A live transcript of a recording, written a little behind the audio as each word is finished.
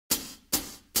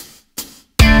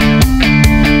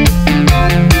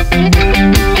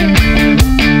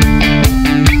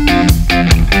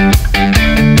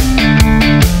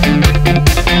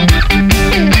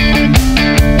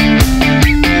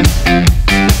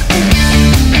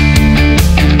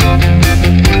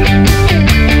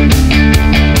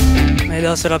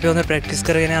දවස්වල අපි හොඳ ප්‍රැක්ටිස්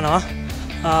කරගෙන යනවා.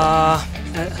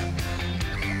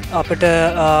 අපිට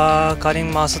කලින්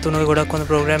මාස 3ක ගොඩක් හොඳ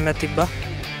ප්‍රෝග්‍රෑම් එකක් තිබ්බා.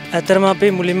 ඇත්තටම අපි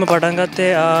මුලින්ම පටන් ගත්තේ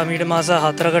මීට මාස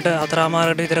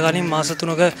 4මාරකට විතර කලින් මාස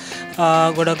 3ක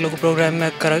ගොඩක් ලොකු ප්‍රෝග්‍රෑම්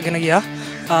එකක් කරගෙන ගියා.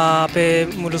 අපේ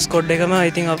මුළු ස්ක්වොඩ් එකම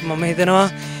ඉතින් මම හිතනවා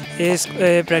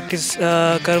ඒ ප්‍රැක්ටිස්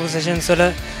කරපු සෙෂන්ස් වල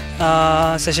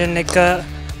සෙෂන් එක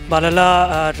බලලා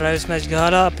ට්‍රයිල්ස් මැච්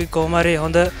ගහලා අපි කොහොම හරි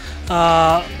හොඳ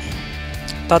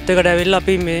තත්ත්වයකට ඇවිල්ලා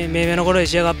අපි මේ වෙනකොට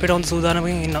ඒෂියා කප් එකට හොඳ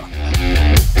සූදානමකින් ඉන්නවා.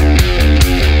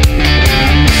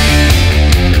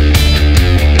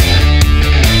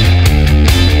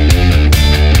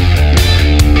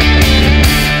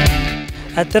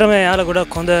 ඇත්තරම යාලා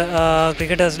ගොඩක් හොඳ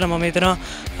ක්‍රිකටර්ස්ලා මම හිතනවා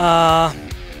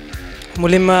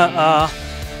මුලින්ම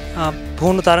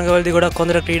පුහුණු තරඟවලදී ගොඩක්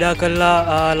හොඳට ක්‍රීඩා කළා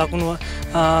ලකුණු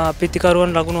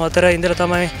පිටිකරුවන් ලකුණු අතර ඉඳලා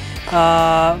තමයි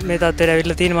මේ තත්ත්වයට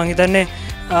ඇවිල්ලා තියෙන්නේ. මම හිතන්නේ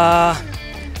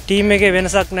ටීම් එකේ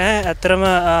වෙනසක් නැහැ. ඇත්තරම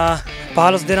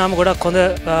 15 දෙනාම ගොඩක් හොඳ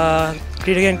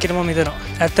ක්‍රීඩකයන් කියලා මම හිතනවා.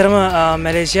 ඇත්තරම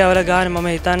මැලේසියාවල ගානේ මම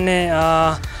හිතන්නේ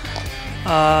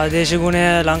දේශගුණය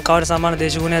ලංකාවට සමාන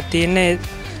දේශගුණයක් තියෙන්නේ.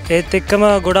 ඒත් එක්කම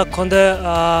ගොඩක් හොඳ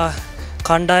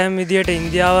කණ්ඩායම් විදියට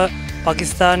ඉන්දියාව,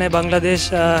 පාකිස්තානය, බංග්ලාදේශ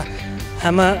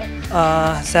හැම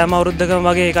සෑම අවුරුද්දකම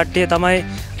වගේ කට්ටිය තමයි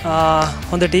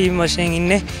හොඳ ටීම් වශයෙන්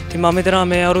ඉන්නේ. ඉතින් මම හිතනවා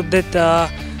මේ අවුරුද්දෙත්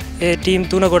ඒ ටීම්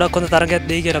තුන ගොඩක් හොඳ තරගයක්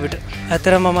දෙයි කියලා අපිට.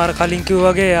 ඇත්තටම මම අර කලින්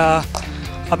කිව්වා වගේ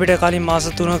අපිට කලින් මාස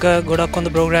 3ක ගොඩක් හොඳ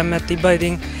ප්‍රෝග්‍රෑම් එකක් තිබ්බා.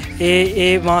 ඉතින් ඒ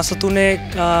මාස 3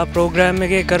 ප්‍රෝග්‍රෑම්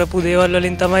එකේ කරපු දේවල්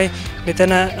වලින් තමයි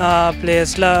මෙතන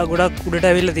ප්ලේයර්ස්ලා ගොඩක් උඩට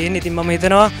ඇවිල්ලා තියෙන්නේ. ඉතින් මම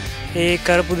හිතනවා ඒ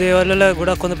කරපු දේවල් වල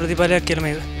ගොඩක් හොඳ ප්‍රතිඵලයක් කියලා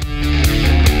මේක.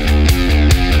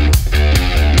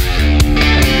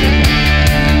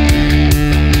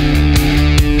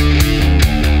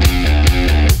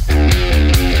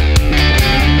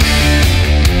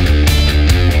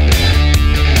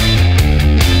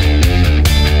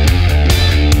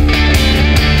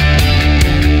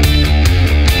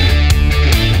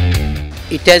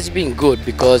 It has been good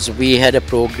because we had a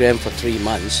program for 3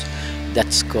 months.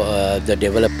 That's the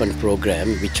development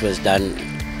program, which was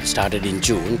started in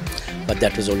June, but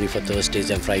that was only for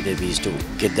Thursdays and Fridays. We used to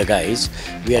get the guys.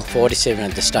 We had 47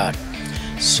 at the start.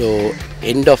 So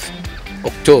end of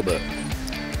October,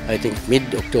 I think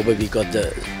mid-October, we got the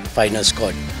final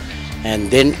squad, and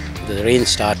then the rain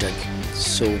started.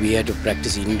 So we had to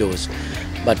practice indoors.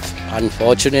 But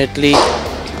unfortunately,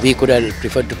 we could have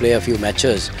preferred to play a few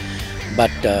matches.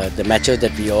 But the matches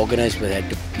that we organized had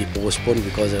to be postponed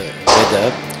because of weather.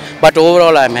 But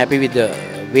overall, I'm happy with the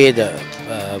way the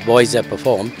boys have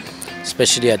performed,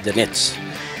 especially at the nets.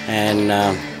 And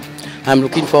I'm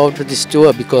looking forward to this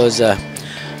tour because,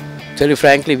 tell you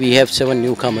frankly, we have 7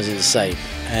 newcomers in the side,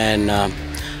 and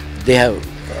they have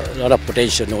a lot of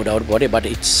potential, no doubt about it. But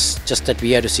it's just that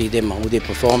we have to see them how they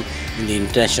perform in the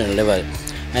international level,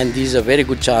 and this is a very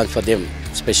good chance for them,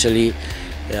 especially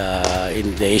in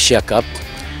the Asia Cup,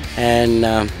 and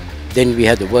then we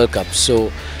have the World Cup. So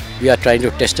we are trying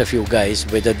to test a few guys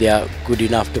whether they are good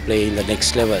enough to play in the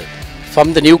next level.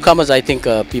 From the newcomers, I think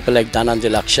people like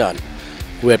Dhananjay Lakshan,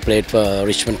 who had played for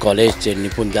Richmond College, and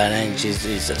Nipun Dhananjay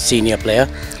is a senior player.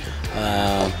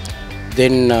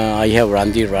 Then I have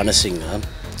Randir Ranasinghe.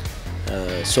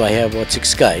 So I have about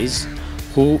 6 guys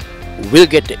who will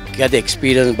get the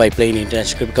experience by playing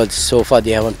international, because so far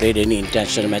they haven't played any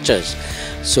international matches.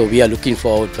 So we are looking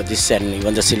forward for this, and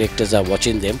even the selectors are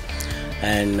watching them.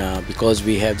 And because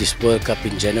we have this World Cup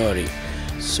in January,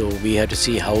 so we have to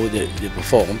see how they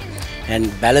perform and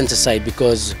balance aside,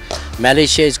 because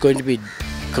Malaysia is going to be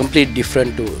completely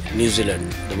different to New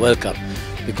Zealand, the World Cup,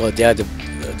 because there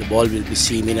the ball will be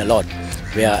seaming a lot,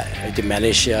 where the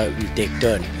Malaysia will take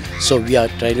turn. So we are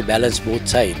trying to balance both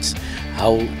sides,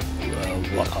 how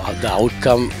the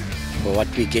outcome for what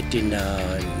we get in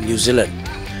New Zealand.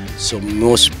 So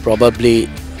most probably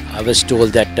I was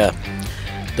told that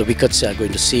the wickets are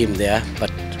going to seam there,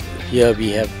 but here we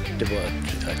have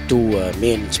 2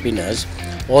 main spinners.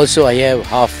 Also I have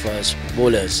half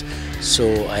bowlers, so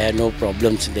I had no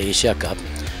problems in the Asia Cup.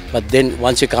 But then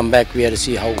once you come back, we have to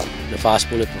see how the fast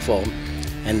bowler perform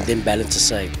and then balance the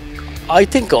side. I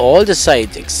think all the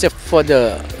sides except for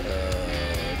the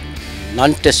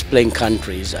non-test playing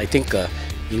countries, I think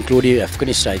including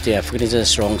Afghanistan, I think Afghanistan is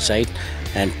a strong side,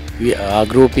 and our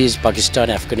group is Pakistan,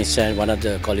 Afghanistan, one of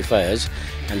the qualifiers,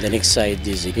 and the next side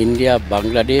is India,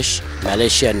 Bangladesh,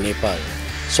 Malaysia and Nepal.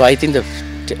 So I think the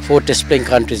 4 test playing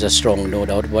countries are strong, no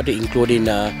doubt about it, including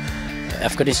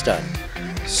Afghanistan.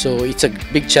 So it's a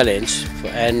big challenge,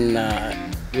 and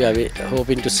we are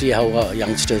hoping to see how our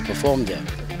youngsters perform there.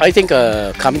 I think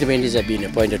Kamindu Mendis has been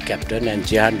appointed captain and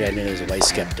Jihan Daniel is a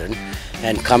vice captain.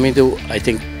 And Kamindu, I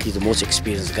think he's the most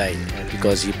experienced guy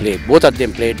because he played. Both of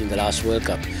them played in the last World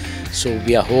Cup. So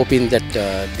we are hoping that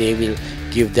they will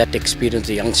give that experience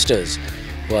to youngsters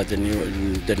who are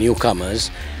the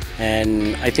newcomers.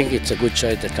 And I think it's a good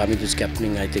choice that Kamindu is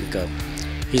captaining. I think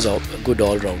he's a good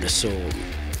all-rounder. So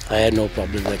I had no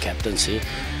problem with the captaincy.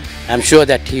 I'm sure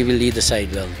that he will lead the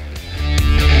side well.